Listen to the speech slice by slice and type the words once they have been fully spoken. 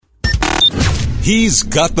He's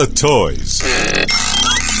got the toys.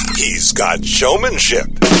 He's got showmanship.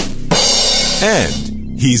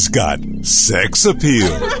 And he's got sex appeal.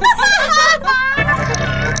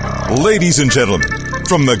 Ladies and gentlemen,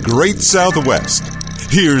 from the great Southwest,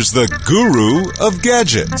 here's the guru of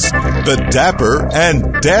gadgets, the dapper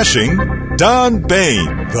and dashing Don Bain,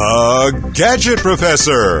 the Gadget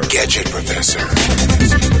Professor. Gadget Professor.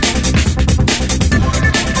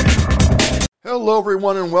 Hello,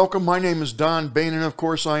 everyone, and welcome. My name is Don Bain, and of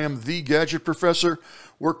course, I am the Gadget Professor.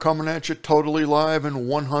 We're coming at you totally live and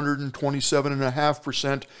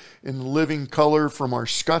 127.5% in living color from our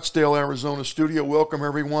Scottsdale, Arizona studio. Welcome,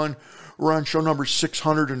 everyone. We're on show number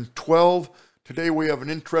 612. Today, we have an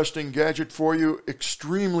interesting gadget for you,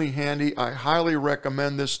 extremely handy. I highly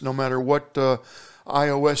recommend this no matter what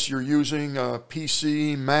iOS you're using,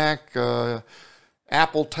 PC, Mac,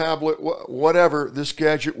 Apple tablet, whatever. This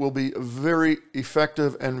gadget will be very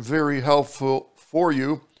effective and very helpful for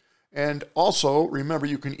you. And also, remember,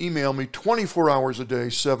 you can email me 24 hours a day,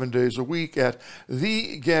 7 days a week at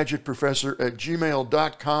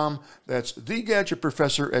thegadgetprofessor@gmail.com. That's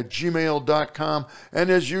thegadgetprofessor@gmail.com. And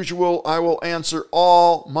as usual, I will answer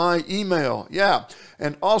all my email. Yeah.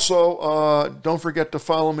 And also, don't forget to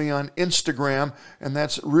follow me on Instagram. And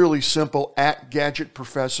that's really simple,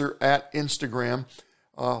 @gadgetprofessor at Instagram.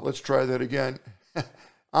 Let's try that again.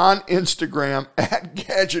 On Instagram,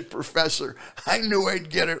 @GadgetProfessor. I knew I'd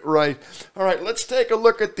get it right. All right, let's take a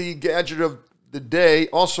look at the gadget of the day.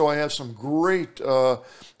 Also, I have some great,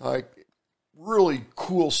 really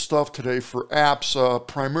cool stuff today for apps,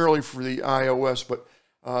 primarily for the iOS, but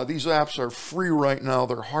these apps are free right now.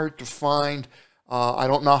 They're hard to find. I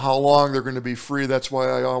don't know how long they're going to be free. That's why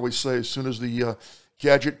I always say as soon as the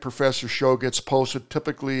Gadget Professor show gets posted,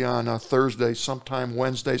 typically on Thursday, sometime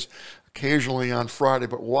Wednesdays, occasionally on Friday,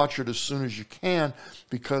 but watch it as soon as you can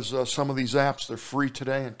because some of these apps, they're free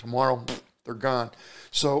today and tomorrow they're gone.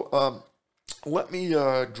 So let me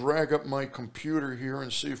drag up my computer here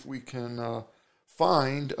and see if we can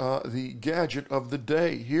find the gadget of the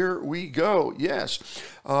day. Here we go. Yes.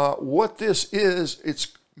 What this is, it's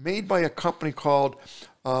made by a company called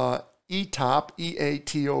Eatop,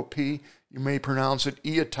 E-A-T-O-P. You may pronounce it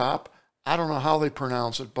Eatop. I don't know how they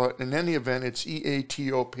pronounce it, but in any event, it's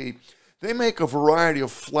E-A-T-O-P. They make a variety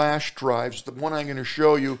of flash drives. The one I'm going to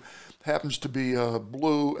show you happens to be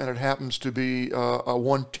blue, and it happens to be a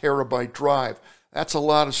 1 terabyte drive. That's a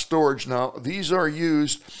lot of storage. Now, these are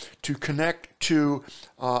used to connect to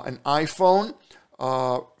an iPhone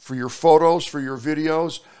for your photos, for your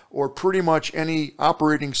videos, or pretty much any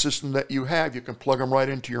operating system that you have. You can plug them right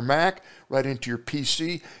into your Mac, right into your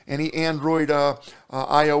PC, any Android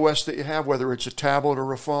iOS that you have, whether it's a tablet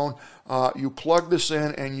or a phone. You plug this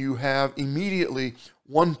in and you have immediately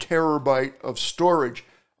 1 terabyte of storage.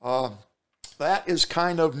 That is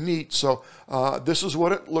kind of neat. So this is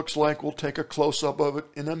what it looks like. We'll take a close-up of it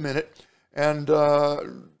in a minute. And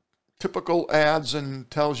typical ads and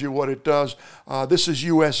tells you what it does. This is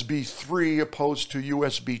USB 3 opposed to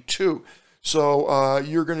USB 2. So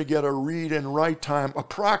you're going to get a read and write time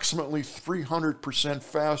approximately 300%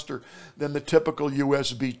 faster than the typical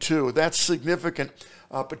USB 2. That's significant,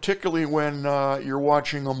 particularly when you're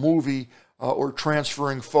watching a movie or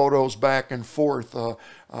transferring photos back and forth.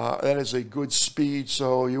 That is a good speed.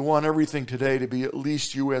 So you want everything today to be at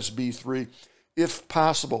least USB 3. If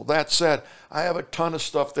possible. That said, I have a ton of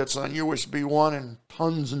stuff that's on USB 1 and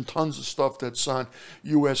tons of stuff that's on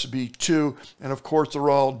USB 2. And of course, they're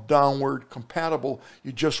all downward compatible.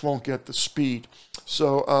 You just won't get the speed.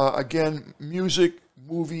 So again, music,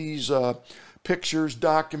 movies, pictures,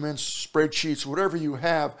 documents, spreadsheets, whatever you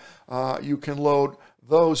have, you can load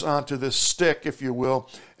those onto this stick, if you will,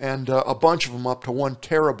 and a bunch of them up to 1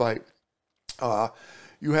 terabyte.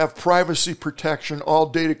 You have privacy protection. All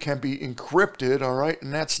data can be encrypted, all right,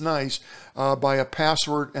 and that's nice, by a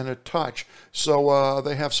password and a touch. So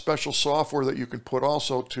they have special software that you can put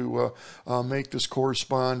also to make this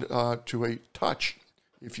correspond to a touch,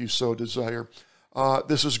 if you so desire.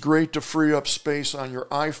 This is great to free up space on your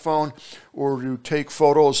iPhone or to take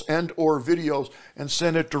photos and or videos and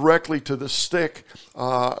send it directly to the stick.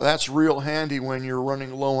 That's real handy when you're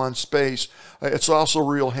running low on space. It's also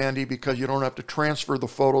real handy because you don't have to transfer the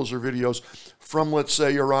photos or videos from, let's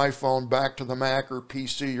say, your iPhone back to the Mac or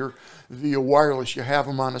PC or via wireless. You have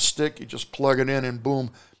them on a stick, you just plug it in and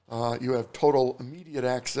boom, you have total immediate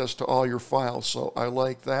access to all your files. So I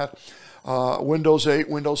like that. Windows 8,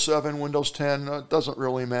 Windows 7, Windows 10, doesn't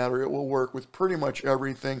really matter. It will work with pretty much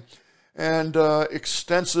everything. and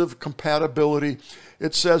extensive compatibility.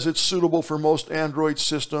 It says it's suitable for most Android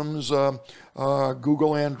systems,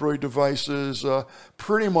 Google Android devices,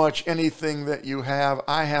 pretty much anything that you have.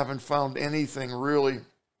 I haven't found anything really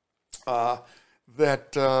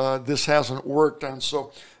that this hasn't worked on.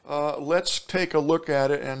 So let's take a look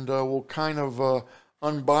at it, and we'll kind of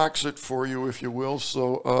unbox it for you, if you will.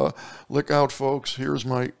 So look out, folks. Here's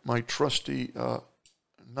my trusty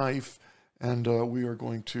knife, and we are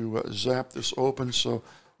going to zap this open. So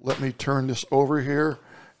let me turn this over here,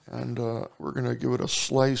 and we're going to give it a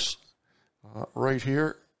slice right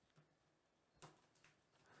here.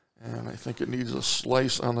 And I think it needs a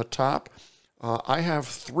slice on the top. I have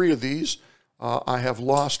 3 of these. I have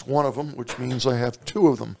lost one of them, which means I have 2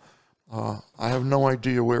 of them. I have no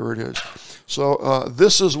idea where it is. So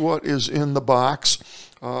this is what is in the box.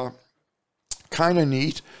 Kind of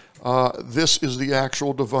neat. This is the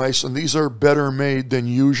actual device, and these are better made than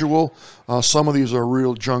usual. Some of these are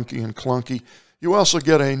real junky and clunky. You also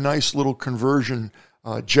get a nice little conversion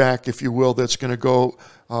jack, if you will, that's going to go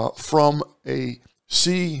from a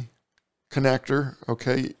C connector,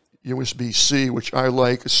 okay, USB-C, which I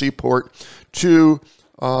like, a C port, to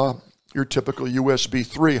your typical USB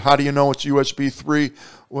 3. How do you know it's USB 3?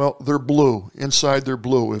 Well, they're blue. Inside they're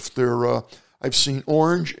blue. If they're, I've seen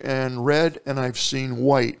orange and red, and I've seen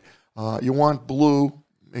white. You want blue.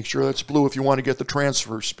 Make sure that's blue if you want to get the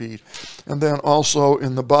transfer speed. And then also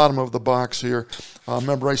in the bottom of the box here,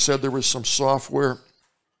 remember I said there was some software.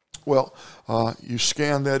 Well, you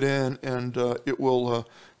scan that in, and it will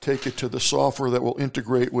take it to the software that will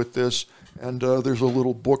integrate with this. And there's a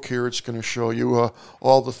little book here. It's going to show you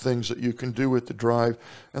all the things that you can do with the drive.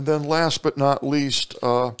 And then last but not least,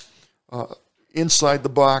 inside the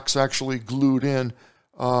box, actually glued in,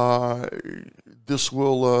 this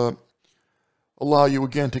will allow you,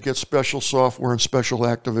 again, to get special software and special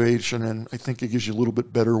activation, and I think it gives you a little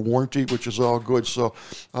bit better warranty, which is all good. So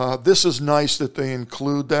this is nice that they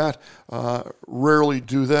include that. Rarely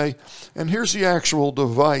do they. And here's the actual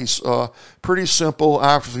device. Pretty simple.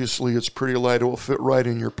 Obviously, it's pretty light. It will fit right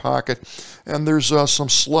in your pocket. And there's some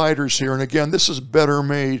sliders here. And again, this is better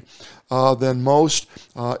made than most.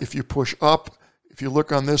 If you push up, if you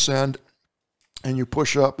look on this end and you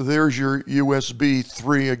push up, there's your USB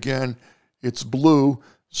 3 again. It's blue,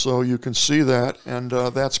 so you can see that, and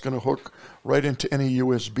that's going to hook right into any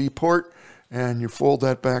USB port, and you fold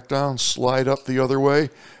that back down, slide up the other way,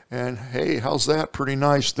 and hey, how's that? Pretty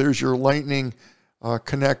nice. There's your lightning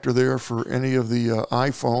connector there for any of the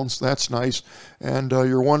iPhones. That's nice. And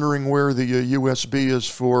you're wondering where the USB is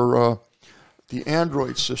for the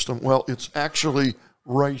Android system. Well, it's actually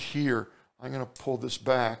right here. I'm going to pull this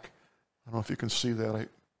back. I don't know if you can see that. I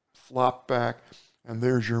flop back, and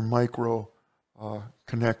there's your micro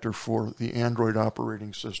connector for the Android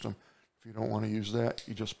operating system. If you don't want to use that,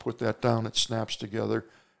 you just put that down. It snaps together,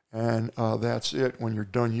 and that's it. When you're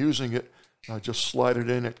done using it, just slide it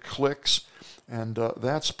in. It clicks, and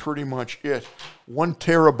that's pretty much it. 1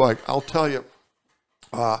 terabyte. I'll tell you,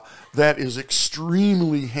 that is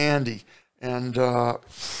extremely handy, and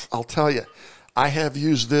I'll tell you, I have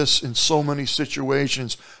used this in so many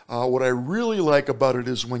situations. What I really like about it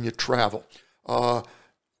is when you travel.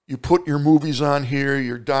 You put your movies on here,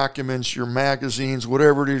 your documents, your magazines,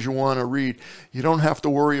 whatever it is you want to read. You don't have to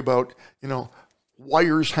worry about,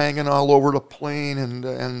 wires hanging all over the plane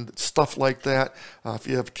and stuff like that. If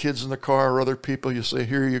you have kids in the car or other people, you say,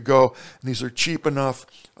 here you go. And these are cheap enough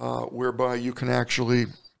whereby you can actually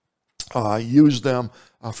use them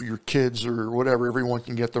for your kids or whatever. Everyone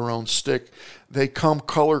can get their own stick. They come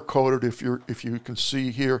color coded. If you can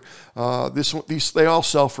see here, these they all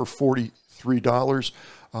sell for $43,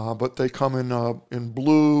 but they come in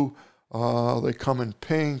blue. They come in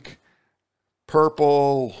pink,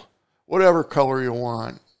 purple, whatever color you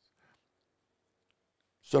want.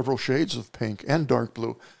 Several shades of pink and dark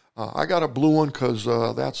blue. I got a blue one because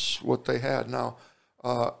that's what they had. Now,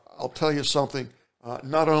 I'll tell you something.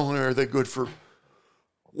 Not only are they good for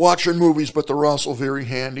watching movies, but they're also very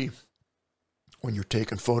handy when you're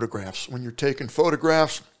taking photographs. When you're taking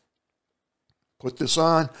photographs, put this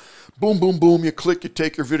on, boom, boom, boom, you click, you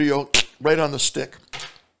take your video right on the stick.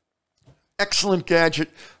 Excellent gadget,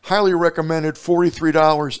 highly recommended,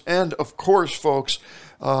 $43. And of course, folks,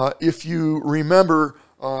 if you remember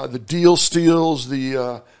the deal steals,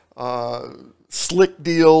 the slick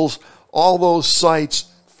deals, all those sites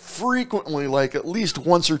frequently, like at least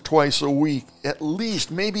once or twice a week, at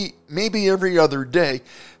least maybe every other day,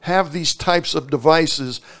 have these types of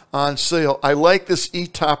devices on sale. I like this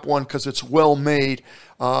Eatop one because it's well made.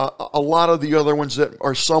 A lot of the other ones that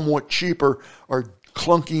are somewhat cheaper are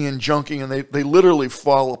clunky and junky, and they literally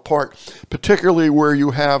fall apart, particularly where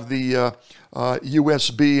you have the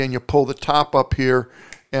USB and you pull the top up here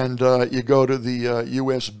and you go to the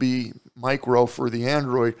USB micro for the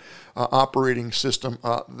Android operating system.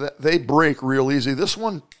 They break real easy. This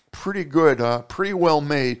one, pretty good, pretty well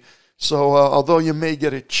made. So although you may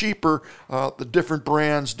get it cheaper, the different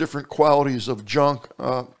brands, different qualities of junk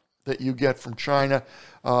that you get from China,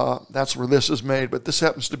 that's where this is made, but this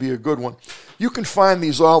happens to be a good one. You can find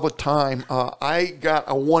these all the time. I got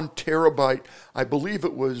a 1 terabyte. I believe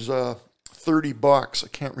it was $30. I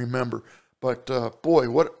can't remember. But boy,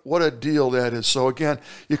 what a deal that is. So again,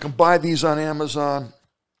 you can buy these on Amazon,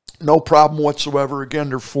 no problem whatsoever. Again,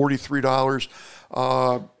 they're $43.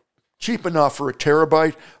 Cheap enough for a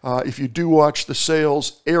terabyte. If you do watch the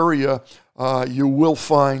sales area, you will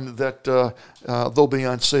find that they'll be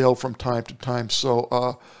on sale from time to time.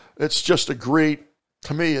 So it's just a great,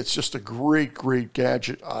 to me, it's just a great, great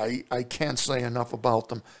gadget. I can't say enough about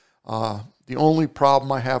them. The only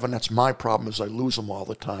problem I have, and that's my problem, is I lose them all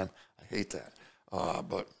the time. I hate that.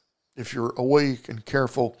 But if you're awake and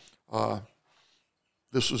careful,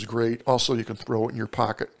 this is great. Also, you can throw it in your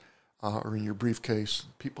pocket or in your briefcase.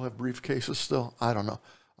 People have briefcases still? I don't know.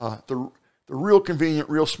 They're real convenient,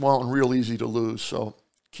 real small, and real easy to lose. So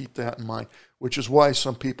keep that in mind, which is why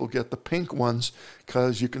some people get the pink ones,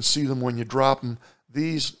 because you can see them when you drop them.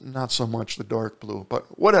 These, not so much the dark blue,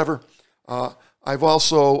 but whatever. I've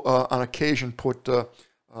also, on occasion, put the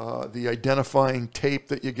identifying tape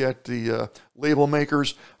that you get, the label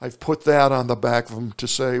makers. I've put that on the back of them to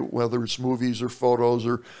say whether it's movies or photos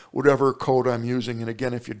or whatever code I'm using. And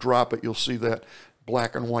again, if you drop it, you'll see that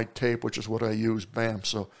black and white tape, which is what I use. Bam.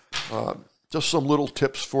 So just some little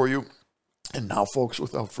tips for you. And now, folks,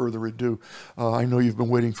 without further ado, I know you've been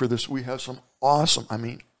waiting for this. We have some awesome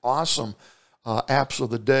apps of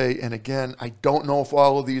the day. And again, I don't know if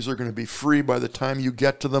all of these are going to be free by the time you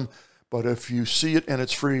get to them, but if you see it and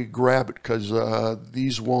it's free, grab it, because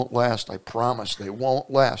these won't last. I promise they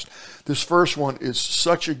won't last. This first one is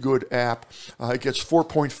such a good app. It gets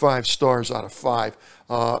 4.5 stars out of 5.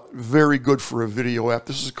 Very good for a video app.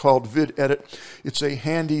 This is called VidEdit. It's a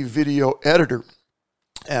handy video editor.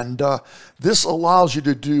 And this allows you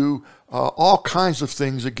to do all kinds of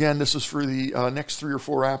things. Again, this is for the next 3 or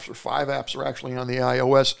 4 apps, or 5 apps are actually on the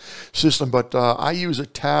iOS system. But I use a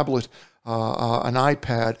tablet, an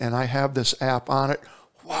iPad, and I have this app on it.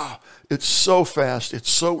 Wow, it's so fast.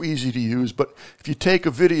 It's so easy to use. But if you take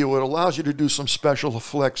a video, it allows you to do some special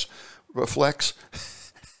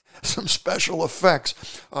some special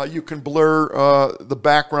effects. You can blur the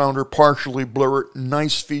background or partially blur it.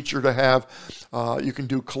 Nice feature to have. You can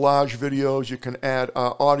do collage videos. You can add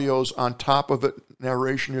audios on top of it,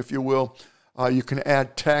 narration, if you will. You can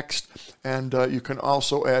add text, and you can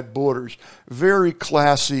also add borders. Very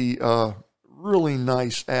classy, really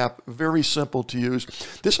nice app. Very simple to use.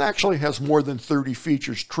 This actually has more than 30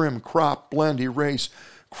 features: trim, crop, blend, erase,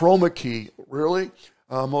 chroma key, really,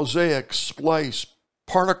 mosaic, splice,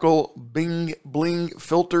 particle, bling,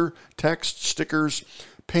 filter, text, stickers,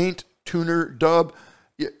 paint, tuner, dub,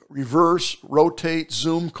 reverse, rotate,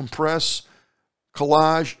 zoom, compress,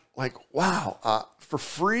 collage. Like, wow, for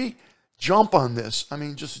free, jump on this. I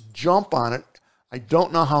mean, just jump on it. I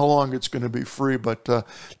don't know how long it's going to be free, but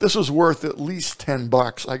this is worth at least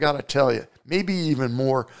 $10. I got to tell you, maybe even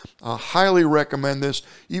more. Highly recommend this.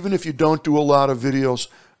 Even if you don't do a lot of videos,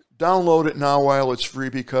 download it now while it's free,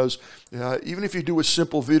 because even if you do a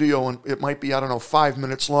simple video and it might be, I don't know, 5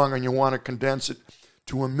 minutes long and you want to condense it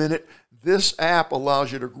to a minute, this app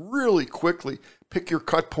allows you to really quickly pick your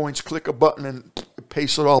cut points, click a button, and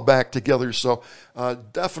paste it all back together. So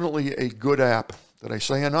definitely a good app. Did I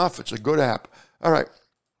say enough? It's a good app. All right.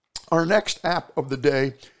 Our next app of the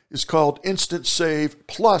day is called Instant Save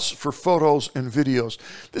Plus for photos and videos.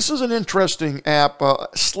 This is an interesting app,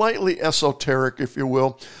 slightly esoteric, if you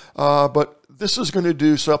will, but this is going to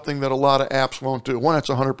do something that a lot of apps won't do. One, it's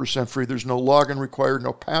 100% free. There's no login required,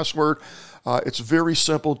 no password. It's very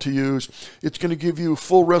simple to use. It's going to give you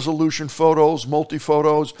full resolution photos,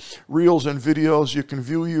 multi-photos, reels, and videos. You can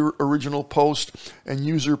view your original post and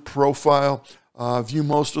user profile, view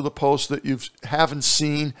most of the posts that you haven't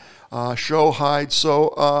seen, show, hide.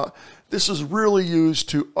 So this is really used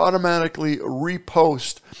to automatically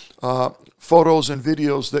repost photos and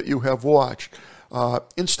videos that you have watched.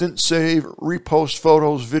 instant save, repost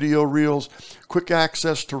photos, video reels, quick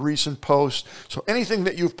access to recent posts. So anything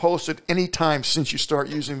that you've posted anytime since you start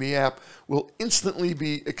using the app will instantly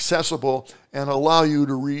be accessible and allow you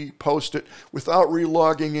to repost it without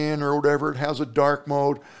re-logging in or whatever. It has a dark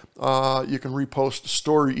mode. You can repost a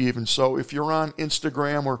story even. So if you're on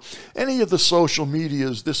Instagram or any of the social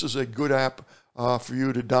medias, this is a good app for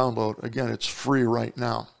you to download. Again, it's free right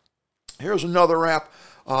now. Here's another app.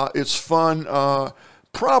 It's fun,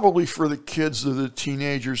 probably for the kids or the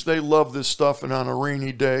teenagers. They love this stuff, and on a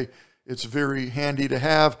rainy day, it's very handy to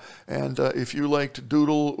have. And if you like to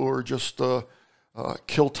doodle or just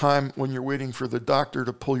kill time when you're waiting for the doctor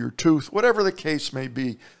to pull your tooth, whatever the case may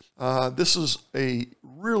be, this is a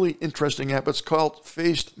really interesting app. It's called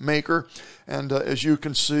Face Maker, and as you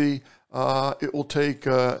can see, it will take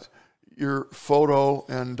your photo,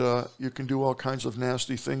 and you can do all kinds of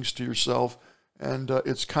nasty things to yourself. And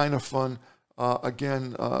it's kind of fun.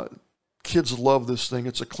 Again, kids love this thing.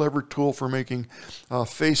 It's a clever tool for making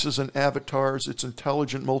faces and avatars. Its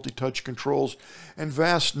intelligent multi-touch controls and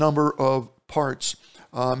vast number of parts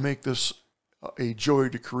make this a joy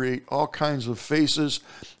to create all kinds of faces,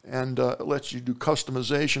 and it lets you do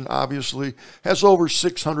customization. Obviously, has over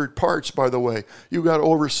 600 parts, by the way. You got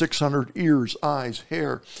over 600 ears, eyes,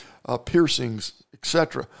 hair, piercings,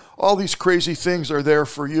 etc. All these crazy things are there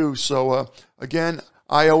for you. So again,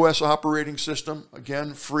 iOS operating system,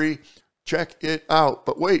 again, free. Check it out.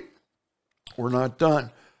 But wait, we're not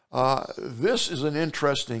done. This is an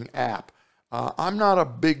interesting app. I'm not a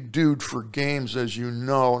big dude for games, as you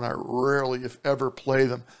know, and I rarely, if ever, play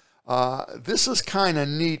them. This is kind of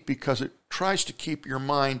neat because it tries to keep your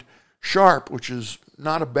mind sharp, which is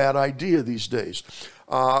not a bad idea these days.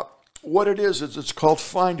 What it is it's called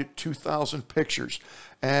Find It 2000 Pictures,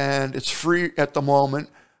 and it's free at the moment.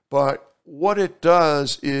 But what it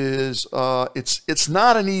does is it's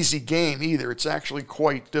not an easy game either. It's actually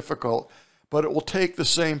quite difficult, but it will take the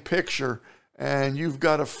same picture, and you've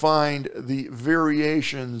got to find the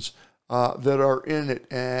variations that are in it.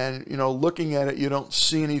 And you know, looking at it, you don't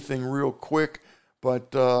see anything real quick,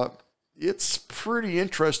 but it's pretty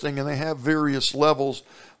interesting, and they have various levels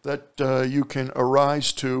that you can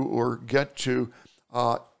arise to or get to.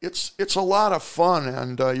 It's a lot of fun,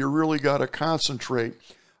 and you really got to concentrate.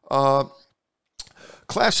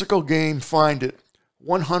 Classical game, Find It.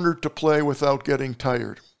 100 to play without getting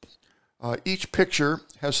tired. Each picture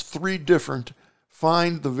has 3 different.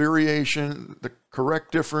 Find the variation, the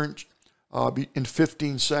correct difference in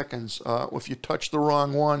 15 seconds. If you touch the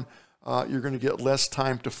wrong one, you're going to get less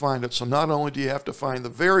time to find it. So not only do you have to find the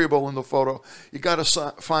variable in the photo, you got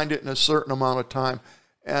to find it in a certain amount of time.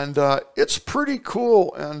 And it's pretty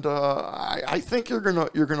cool, and I think you're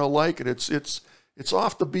gonna like it. It's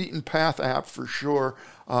off the beaten path app for sure,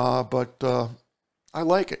 but I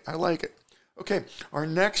like it. I like it. Okay, our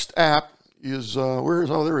next app is there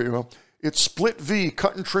we go. It's Split V,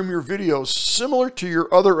 cut and trim your videos, similar to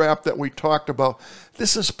your other app that we talked about.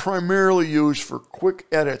 This is primarily used for quick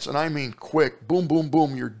edits, and I mean quick. Boom, boom,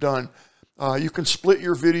 boom, you're done. You can split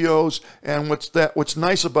your videos, and what's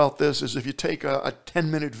nice about this is if you take a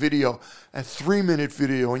 10-minute video, a 3-minute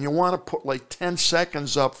video, and you want to put like 10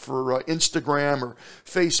 seconds up for Instagram or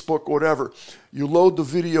Facebook, whatever, you load the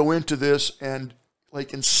video into this, and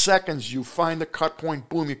like in seconds, you find the cut point,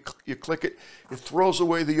 boom, you click it, it throws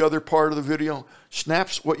away the other part of the video,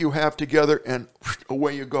 snaps what you have together, and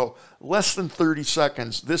away you go. Less than 30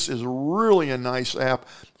 seconds. This is really a nice app.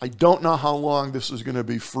 I don't know how long this is going to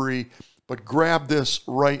be free, but grab this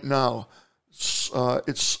right now. It's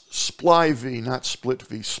SplyV, not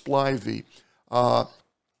SplitV, SplyV.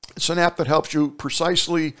 It's an app that helps you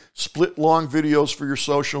precisely split long videos for your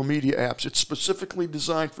social media apps. It's specifically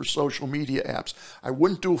designed for social media apps. I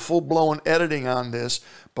wouldn't do full-blown editing on this,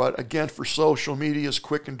 but again, for social media, it's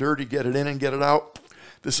quick and dirty, get it in and get it out.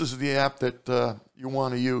 This is the app that you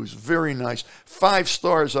want to use. Very nice. 5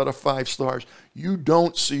 stars out of 5 stars. You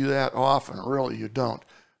don't see that often, really, you don't.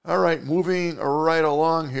 All right, moving right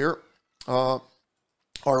along here. Our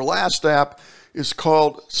last app is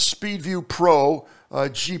called SpeedView Pro.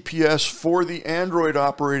 GPS for the Android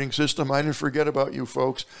operating system. I didn't forget about you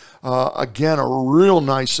folks. Again, a real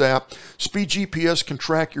nice app. Speed GPS can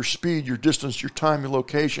track your speed, your distance, your time, your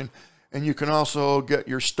location, and you can also get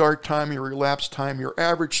your start time, your elapsed time, your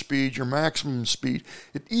average speed, your maximum speed.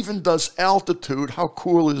 It even does altitude. How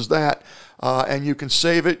cool is that? And you can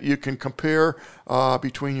save it. You can compare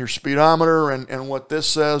between your speedometer and what this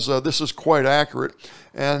says. This is quite accurate.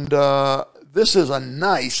 And this is a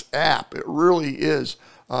nice app. It really is.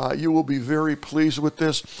 You will be very pleased with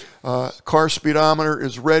this. Car speedometer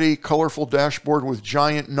is ready. Colorful dashboard with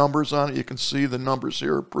giant numbers on it. You can see the numbers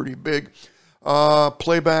here are pretty big.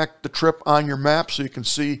 Play back the trip on your map so you can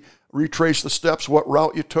see, retrace the steps, what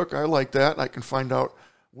route you took. I like that. I can find out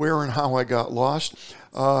where and how I got lost.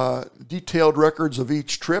 Detailed records of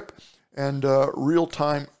each trip and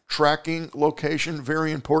real-time tracking location,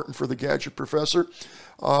 very important for the Gadget Professor.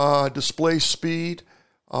 Display speed,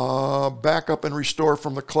 backup and restore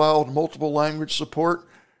from the cloud, multiple language support,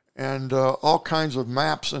 and all kinds of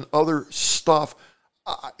maps and other stuff.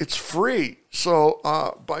 It's free, so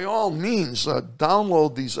by all means,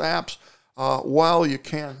 download these apps while you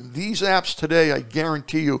can. These apps today, I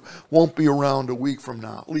guarantee you, won't be around a week from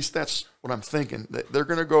now. At least that's what I'm thinking. They're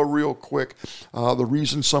going to go real quick. The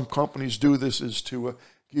reason some companies do this is to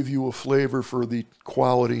give you a flavor for the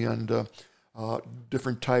quality and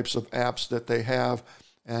different types of apps that they have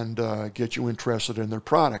and get you interested in their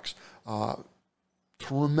products.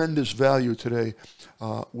 Tremendous value today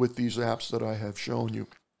with these apps that I have shown you.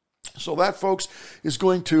 So that, folks, is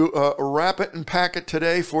going to wrap it and pack it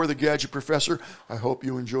today for the Gadget Professor. I hope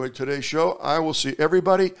you enjoyed today's show. I will see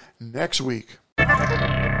everybody next week.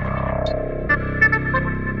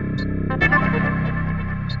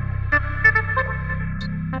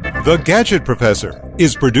 The Gadget Professor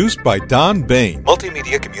is produced by Don Bain,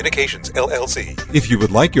 Multimedia Communications, LLC. If you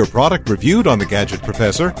would like your product reviewed on The Gadget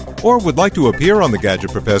Professor or would like to appear on The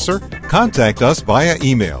Gadget Professor, contact us via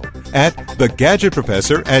email at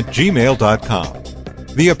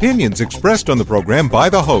thegadgetprofessor@gmail.com. The opinions expressed on the program by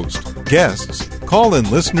the host, guests,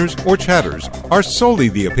 call-in listeners, or chatters are solely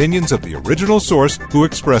the opinions of the original source who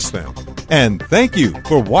expressed them. And thank you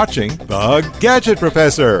for watching The Gadget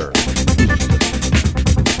Professor.